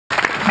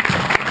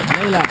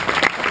Leila,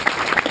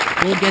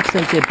 go get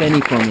Sensei Benny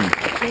for me.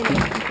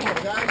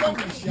 Don't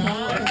be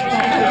shy.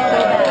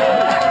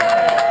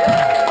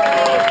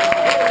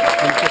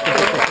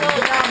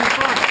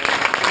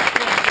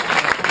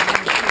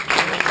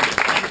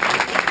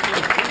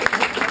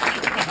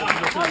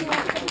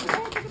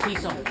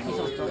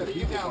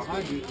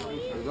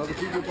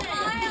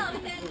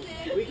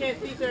 We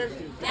can't see, sir.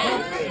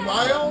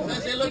 Smile. They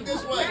say look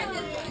this way.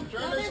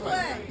 Turn this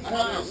way.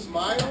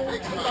 Smile.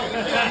 Big smile.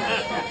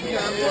 You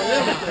got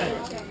everything.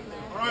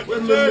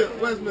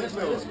 Where's Miss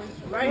Miller?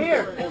 Right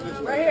here.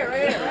 Right here. Right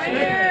here. Right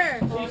here.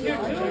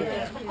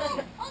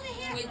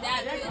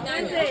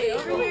 Sensei,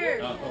 over here.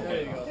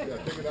 There you go. Yeah,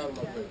 take it out of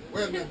my face.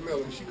 Where's Miss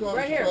Miller? She called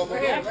Right me. here.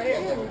 Right here. Right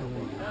here.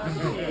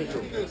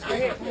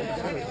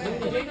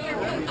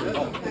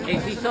 Hey,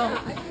 Cecil.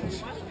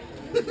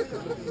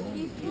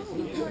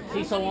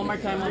 Cecil, one more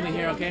time over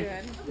here,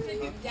 okay?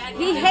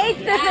 He hates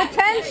this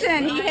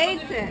attention. He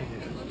hates it.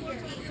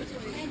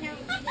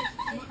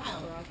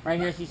 Right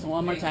here, Cecil,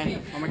 one more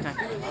time. One more time.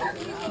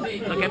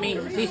 Look at me,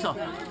 Cecil.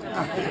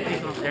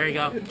 There you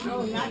go.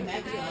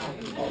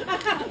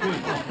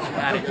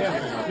 Got it.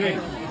 Good.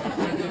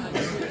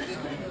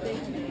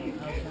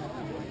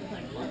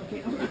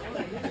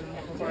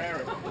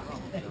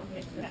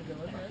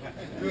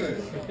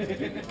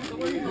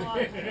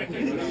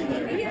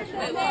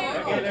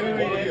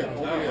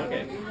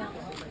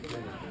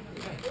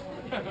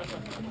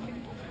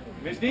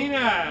 Miss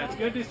Dina, it's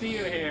good to see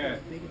you here.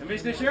 And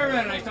Mr.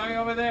 Sherman, I saw you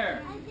over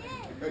there.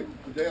 Hey,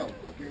 Fidel.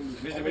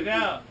 Mr.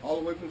 Fidel. All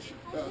the way from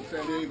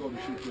San Diego to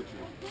shoot with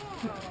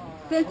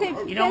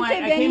you. You know what?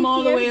 I came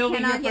all the way over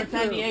here from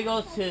San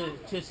Diego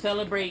to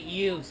celebrate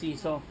you,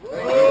 Cecil.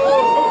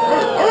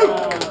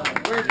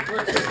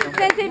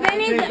 Sensei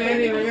Benny,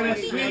 We're going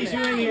to squeeze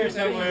you in here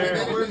somewhere.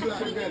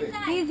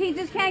 he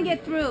just can't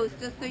get through,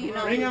 just so you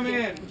know. Bring him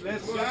in.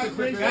 Let's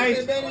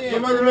guys,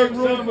 somebody make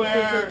room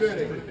somewhere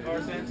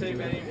for Sensei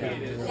Benny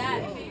Peters.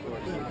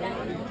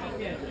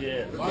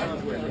 Yeah.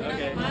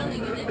 Okay.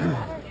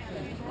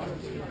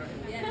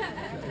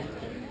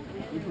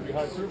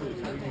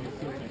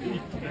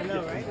 I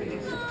know, right?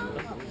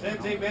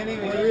 Sensei Benny,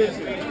 we need to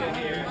squeeze you in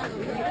here.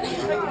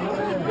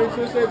 Bring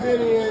Sensei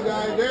Benny in,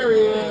 guys. There he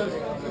is.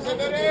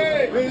 Sensei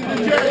Benny! Ladies and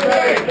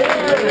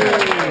gentlemen.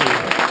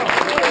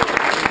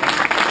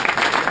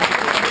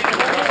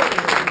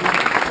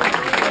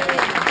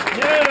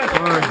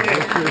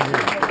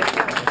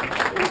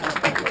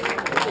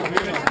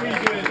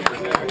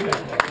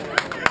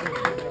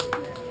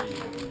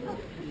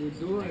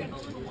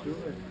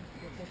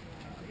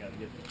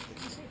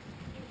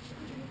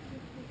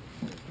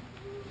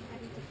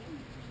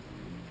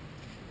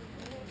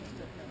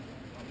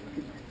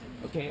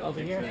 Okay,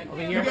 over here.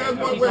 Over here. You guys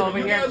Over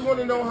you here. guys want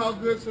to know how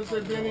good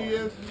Sensei Benny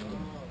is?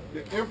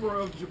 The Emperor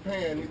of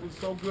Japan, he was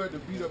so good to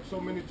beat up so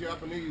many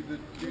Japanese that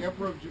the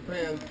Emperor of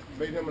Japan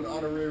made him an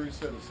honorary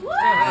citizen.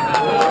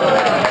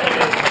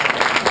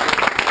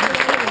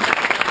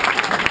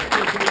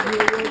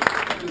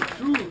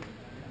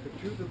 The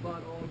truth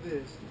about all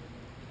this,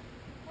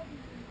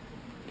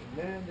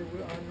 the man that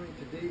we're honoring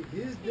today,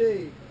 his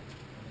day,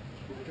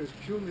 because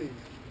truly,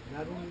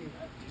 not only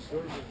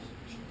service,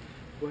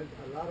 but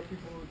a lot of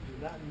people do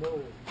not know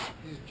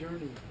his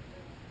journey.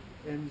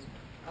 And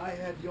I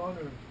had the honor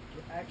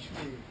to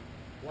actually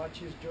watch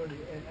his journey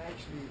and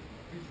actually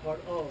be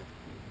part of.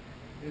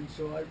 And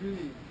so I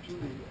really,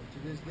 truly, to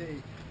this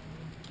day,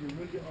 you're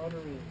really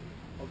honoring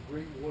a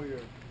great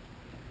warrior.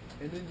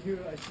 And then here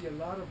I see a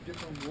lot of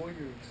different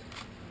warriors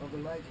of the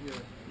light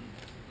here.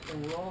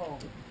 And we're all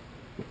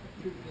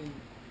contributing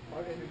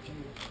our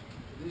energy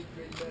to this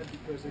great man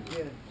because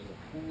again,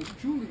 what was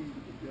truly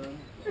done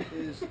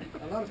is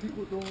a lot of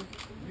people don't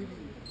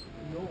really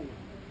know,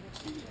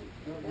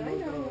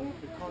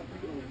 the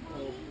concrete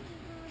of,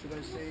 should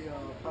I say,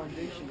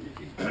 foundation that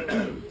he's built.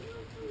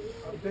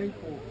 I'm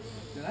thankful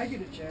that I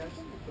get a chance,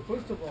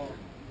 first of all,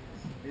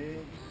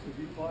 to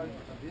be part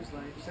of his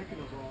life. Second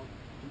of all,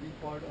 to be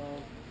part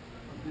of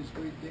this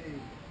great day.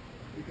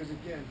 Because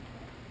again,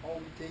 all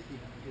we're taking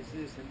is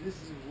this, and this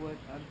is what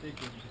I'm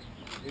taking.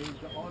 Is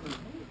the honor.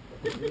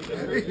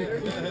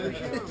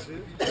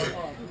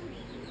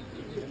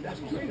 And that's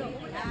truly,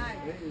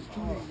 that is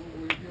truly what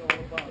we're here all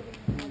about.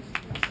 Is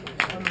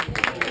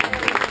honoring